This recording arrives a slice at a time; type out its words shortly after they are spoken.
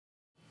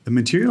The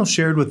material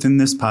shared within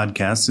this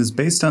podcast is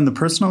based on the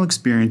personal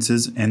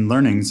experiences and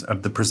learnings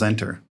of the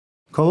presenter.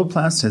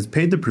 Coloplast has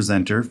paid the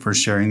presenter for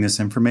sharing this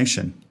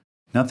information.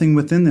 Nothing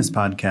within this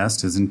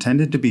podcast is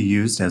intended to be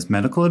used as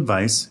medical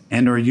advice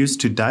and or used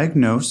to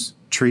diagnose,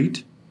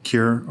 treat,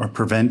 cure, or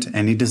prevent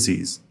any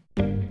disease.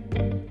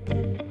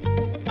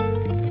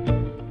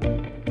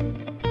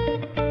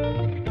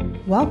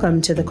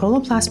 Welcome to the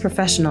Coloplast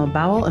Professional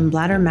Bowel and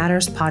Bladder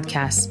Matters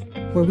podcast,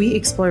 where we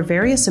explore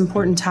various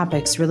important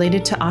topics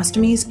related to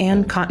ostomies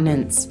and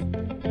continence.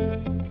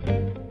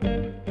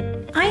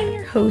 I am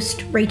your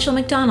host, Rachel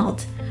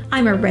McDonald.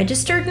 I'm a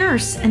registered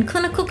nurse and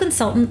clinical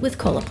consultant with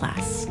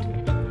Coloplast.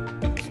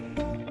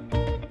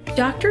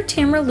 Dr.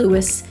 Tamara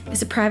Lewis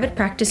is a private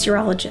practice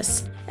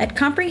urologist at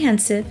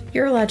Comprehensive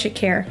Urologic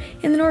Care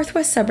in the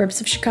northwest suburbs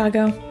of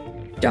Chicago.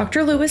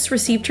 Dr. Lewis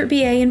received her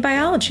BA in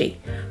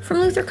biology from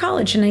Luther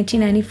College in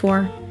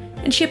 1994,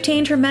 and she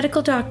obtained her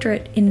medical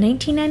doctorate in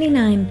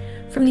 1999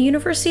 from the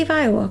University of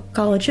Iowa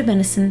College of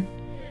Medicine.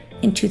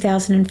 In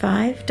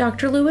 2005,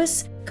 Dr.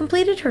 Lewis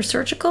completed her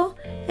surgical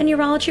and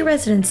urology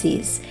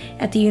residencies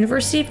at the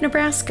University of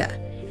Nebraska,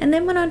 and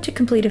then went on to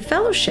complete a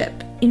fellowship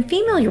in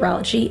female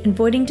urology and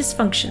voiding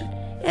dysfunction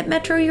at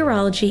Metro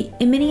Urology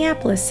in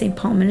Minneapolis, St.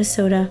 Paul,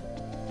 Minnesota.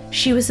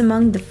 She was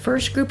among the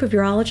first group of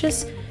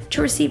urologists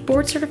to receive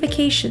board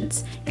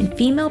certifications in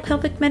female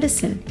pelvic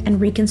medicine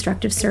and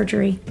reconstructive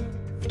surgery.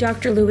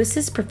 Dr.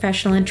 Lewis's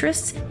professional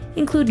interests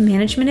include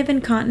management of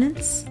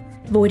incontinence,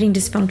 voiding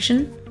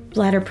dysfunction,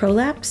 bladder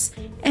prolapse,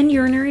 and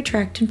urinary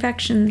tract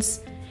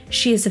infections.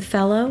 She is a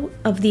fellow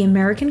of the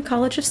American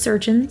College of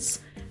Surgeons,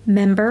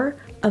 member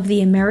of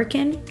the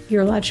American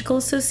Urological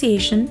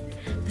Association,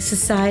 the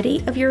Society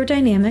of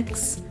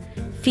Urodynamics,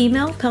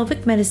 Female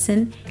Pelvic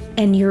Medicine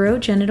and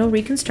Urogenital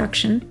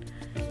Reconstruction,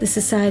 the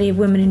Society of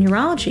Women in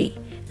Urology,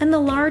 and the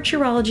Large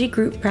Urology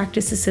Group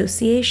Practice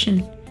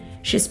Association.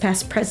 She is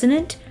past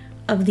president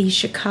of the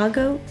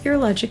Chicago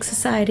Urologic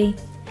Society.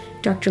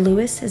 Dr.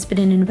 Lewis has been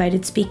an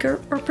invited speaker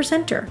or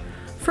presenter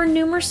for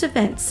numerous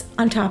events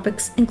on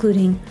topics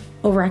including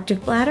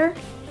overactive bladder,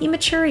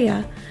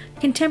 hematuria,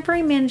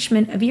 contemporary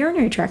management of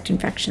urinary tract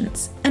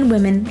infections, and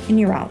women in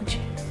urology.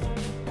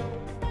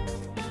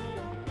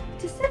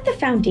 To set the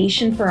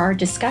foundation for our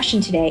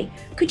discussion today,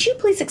 could you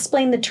please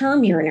explain the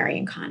term urinary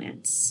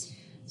incontinence?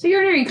 So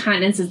urinary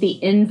incontinence is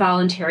the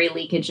involuntary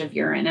leakage of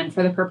urine, and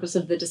for the purpose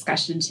of the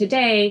discussion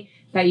today,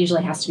 that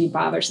usually has to be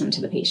bothersome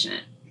to the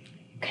patient.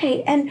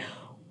 Okay, and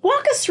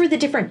walk us through the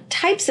different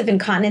types of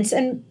incontinence,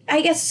 and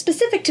I guess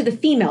specific to the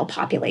female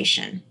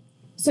population.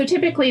 So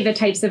typically the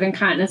types of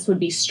incontinence would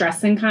be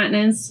stress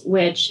incontinence,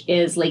 which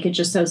is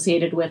leakage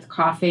associated with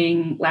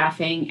coughing,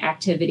 laughing,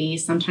 activity,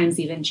 sometimes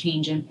even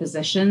change in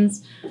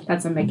positions.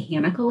 That's a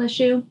mechanical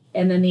issue.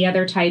 And then the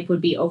other type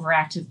would be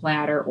overactive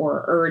bladder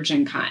or urge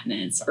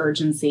incontinence,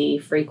 urgency,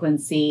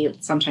 frequency,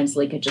 sometimes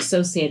leakage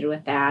associated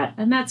with that.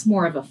 And that's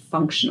more of a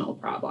functional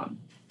problem.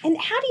 And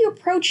how do you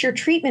approach your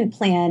treatment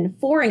plan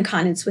for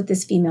incontinence with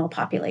this female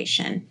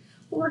population?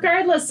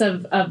 Regardless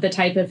of the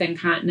type of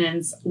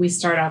incontinence, we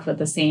start off with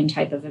the same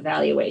type of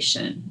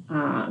evaluation.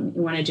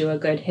 You want to do a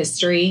good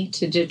history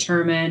to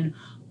determine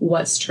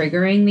what's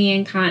triggering the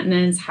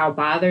incontinence, how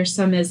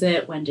bothersome is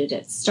it, when did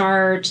it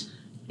start,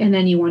 and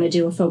then you want to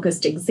do a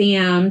focused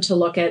exam to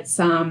look at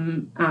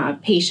some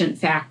patient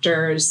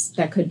factors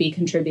that could be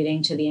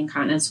contributing to the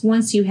incontinence.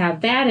 Once you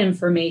have that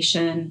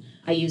information,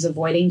 I use a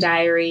voiding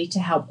diary to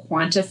help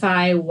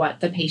quantify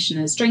what the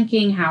patient is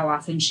drinking, how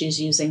often she's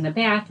using the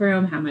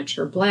bathroom, how much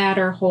her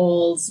bladder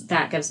holds.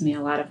 That gives me a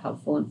lot of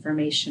helpful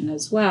information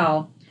as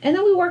well. And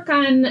then we work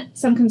on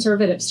some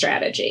conservative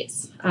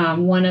strategies.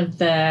 One of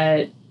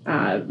the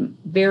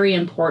very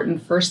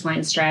important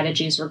first-line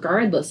strategies,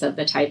 regardless of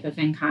the type of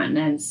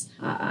incontinence,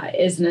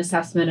 is an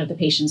assessment of the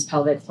patient's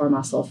pelvic floor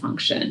muscle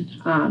function.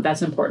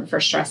 That's important for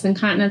stress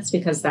incontinence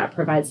because that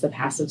provides the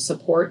passive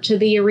support to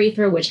the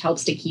urethra, which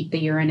helps to keep the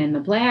urine in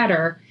the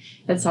bladder.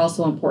 It's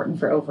also important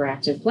for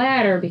overactive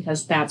bladder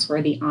because that's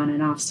where the on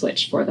and off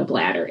switch for the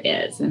bladder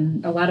is.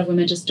 And a lot of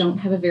women just don't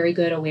have a very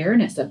good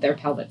awareness of their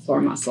pelvic floor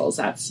muscles.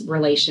 That's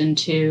relation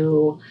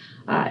to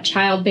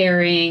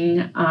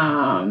childbearing.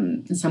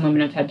 Some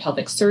women have had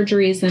pelvic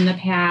surgeries in the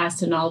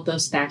past, and all of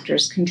those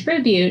factors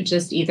contribute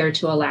just either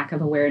to a lack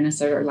of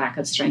awareness or lack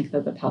of strength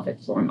of the pelvic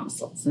floor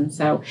muscles. And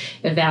so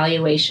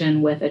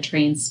evaluation with a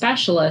trained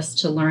specialist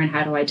to learn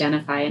how to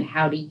identify and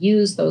how to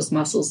use those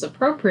muscles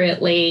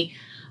appropriately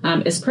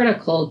is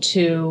critical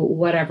to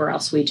whatever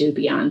else we do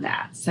beyond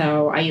that.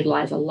 So I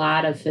utilize a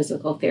lot of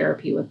physical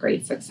therapy with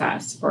great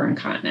success for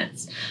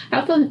incontinence.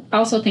 I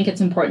also think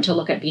it's important to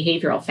look at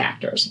behavioral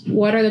factors.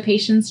 What are the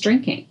patients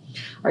drinking?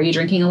 Are you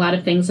drinking a lot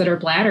of things that are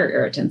bladder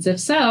irritants? If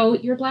so,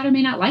 your bladder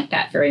may not like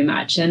that very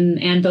much.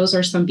 And those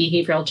are some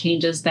behavioral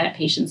changes that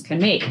patients can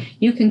make.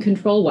 You can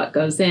control what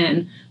goes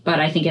in, but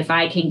I think if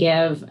I can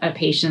give a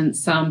patient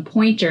some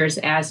pointers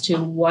as to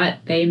what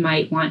they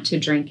might want to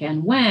drink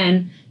and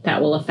when,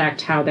 that will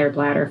affect how their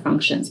bladder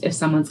functions. If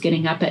someone's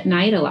getting up at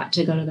night a lot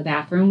to go to the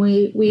bathroom,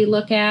 we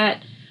look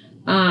at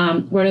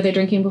What are they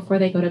drinking before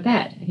they go to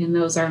bed? Again,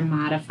 those are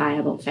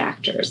modifiable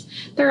factors.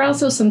 There are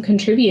also some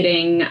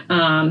contributing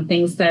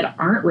things that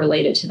aren't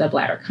related to the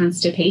bladder.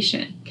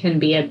 Constipation can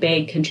be a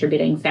big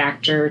contributing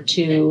factor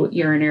to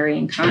urinary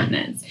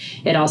incontinence.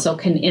 It also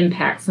can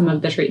impact some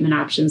of the treatment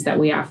options that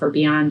we offer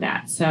beyond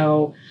that.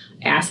 So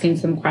asking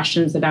some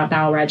questions about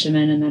bowel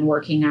regimen and then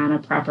working on a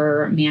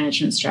proper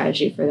management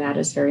strategy for that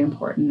is very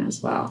important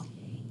as well.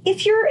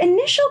 If your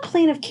initial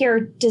plan of care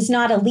does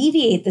not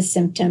alleviate the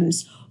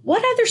symptoms,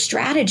 what other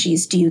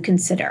strategies do you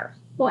consider?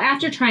 Well,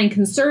 after trying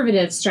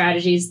conservative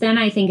strategies, then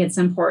I think it's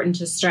important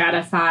to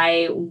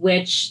stratify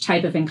which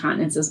type of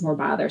incontinence is more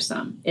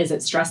bothersome. Is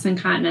it stress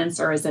incontinence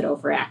or is it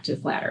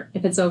overactive bladder?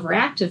 If it's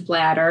overactive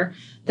bladder,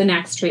 the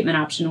next treatment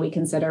option we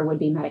consider would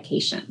be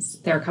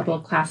medications. There are a couple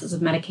of classes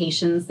of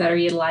medications that are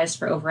utilized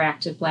for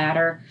overactive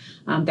bladder.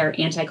 There are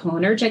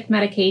anticholinergic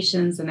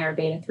medications and there are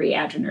beta-3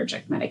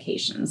 adrenergic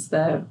medications.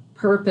 The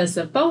purpose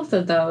of both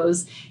of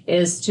those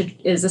is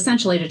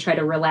essentially to try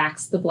to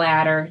relax the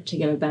bladder, to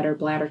give a better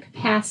bladder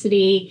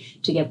capacity,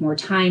 to give more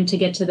time to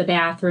get to the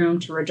bathroom,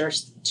 to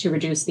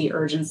reduce the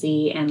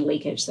urgency and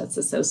leakage that's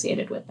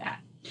associated with that.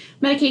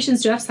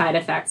 Medications do have side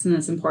effects, and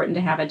it's important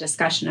to have a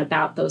discussion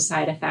about those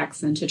side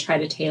effects and to try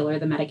to tailor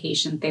the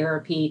medication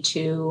therapy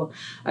to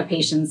a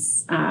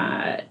patient's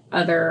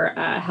other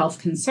health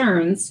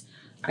concerns.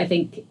 I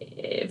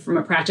think from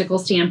a practical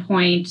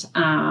standpoint,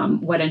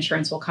 what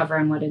insurance will cover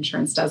and what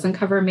insurance doesn't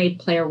cover may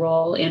play a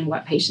role in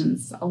what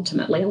patients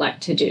ultimately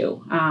elect to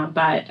do.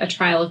 But a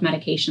trial of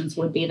medications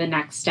would be the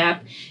next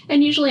step.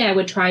 And usually I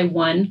would try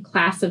one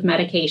class of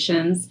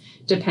medications.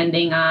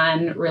 Depending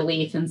on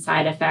relief and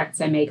side effects,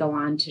 I may go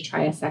on to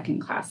try a second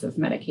class of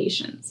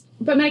medications.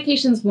 But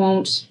medications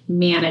won't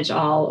manage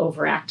all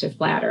overactive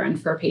bladder. And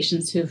for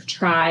patients who've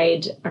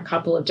tried a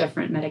couple of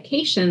different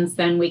medications,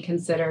 then we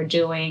consider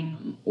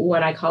doing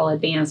what I call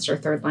advanced or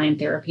third-line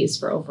therapies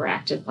for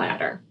overactive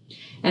bladder.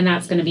 And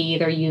that's going to be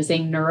either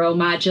using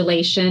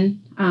neuromodulation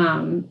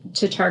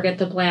to target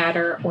the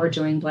bladder or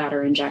doing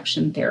bladder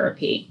injection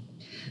therapy.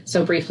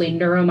 So briefly,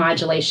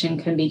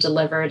 neuromodulation can be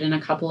delivered in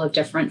a couple of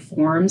different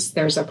forms.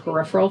 There's a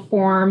peripheral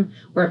form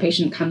where a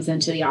patient comes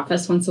into the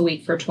office once a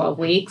week for 12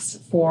 weeks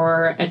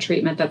for a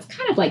treatment that's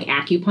kind of like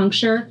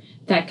acupuncture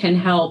that can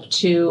help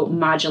to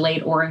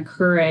modulate or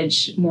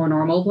encourage more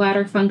normal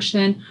bladder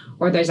function.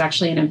 Or there's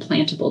actually an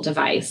implantable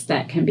device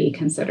that can be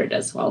considered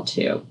as well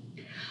too.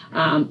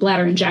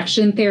 Bladder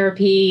injection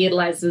therapy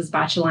utilizes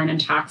botulinum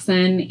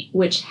toxin,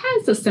 which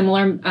has a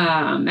similar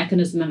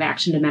mechanism of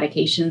action to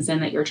medications in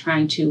that you're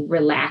trying to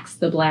relax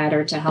the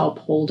bladder to help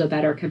hold a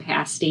better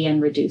capacity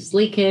and reduce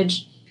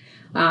leakage.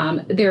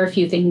 There are a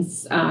few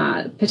things,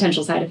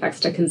 potential side effects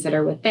to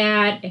consider with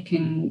that. It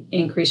can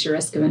increase your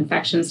risk of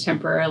infections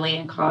temporarily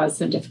and cause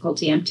some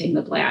difficulty emptying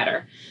the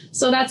bladder.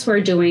 So that's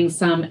where doing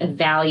some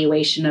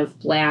evaluation of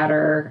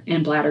bladder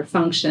and bladder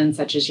function,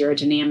 such as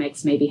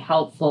urodynamics, may be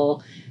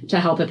helpful to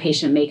help a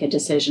patient make a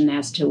decision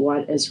as to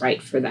what is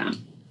right for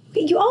them.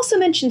 You also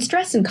mentioned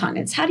stress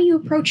incontinence. How do you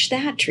approach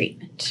that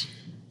treatment?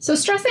 So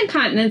stress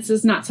incontinence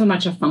is not so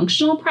much a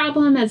functional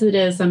problem as it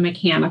is a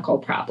mechanical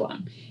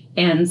problem.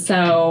 And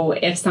so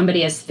if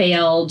somebody has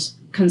failed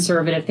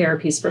conservative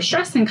therapies for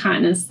stress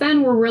incontinence,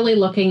 then we're really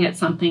looking at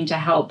something to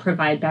help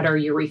provide better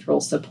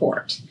urethral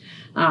support.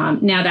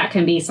 Now that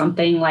can be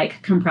something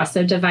like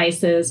compressive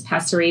devices,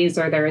 pessaries,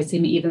 or there is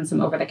even some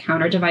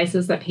over-the-counter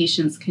devices that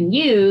patients can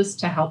use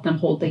to help them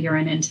hold the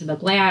urine into the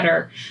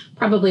bladder.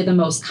 Probably the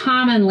most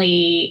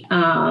commonly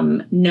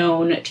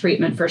known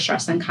treatment for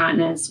stress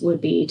incontinence would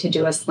be to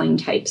do a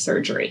sling-type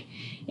surgery.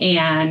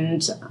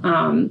 And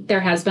there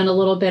has been a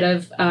little bit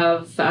of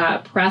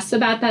press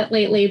about that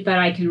lately, but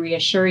I can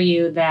reassure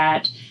you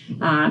that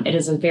it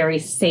is a very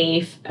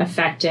safe,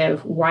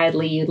 effective,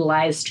 widely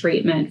utilized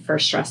treatment for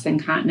stress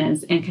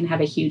incontinence and can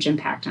have a huge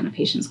impact on a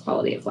patient's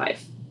quality of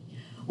life.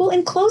 Well,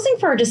 in closing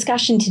for our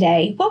discussion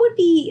today, what would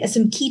be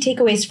some key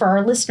takeaways for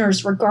our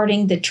listeners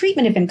regarding the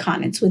treatment of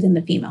incontinence within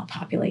the female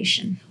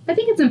population? I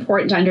think it's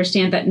important to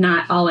understand that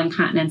not all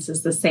incontinence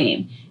is the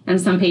same.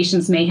 And some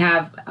patients may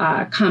have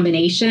a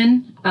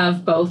combination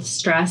of both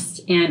stress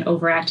and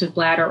overactive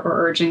bladder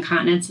or urge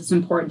incontinence. It's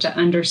important to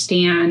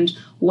understand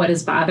what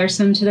is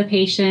bothersome to the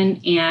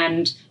patient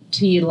and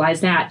to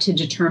utilize that to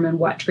determine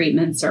what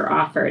treatments are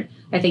offered.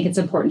 I think it's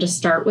important to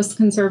start with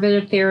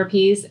conservative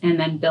therapies and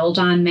then build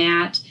on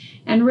that.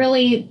 And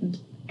really,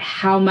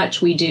 how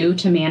much we do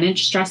to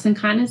manage stress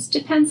incontinence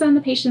depends on the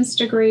patient's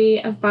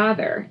degree of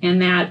bother.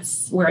 And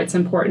that's where it's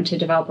important to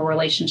develop a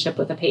relationship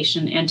with the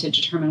patient and to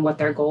determine what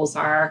their goals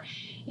are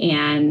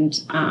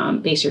and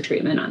base your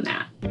treatment on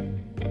that.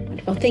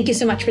 Wonderful. Thank you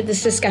so much for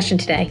this discussion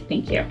today.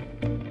 Thank you.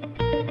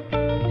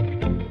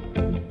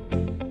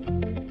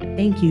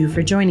 Thank you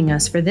for joining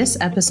us for this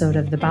episode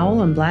of the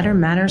Bowel and Bladder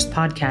Matters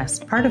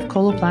podcast, part of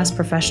Coloplast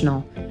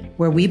Professional,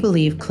 where we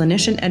believe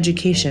clinician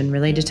education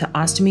related to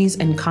ostomies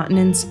and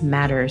continence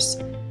matters.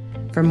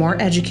 For more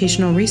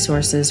educational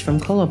resources from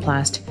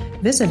Coloplast,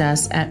 visit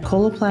us at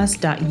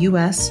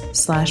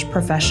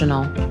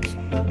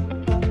coloplast.us/professional.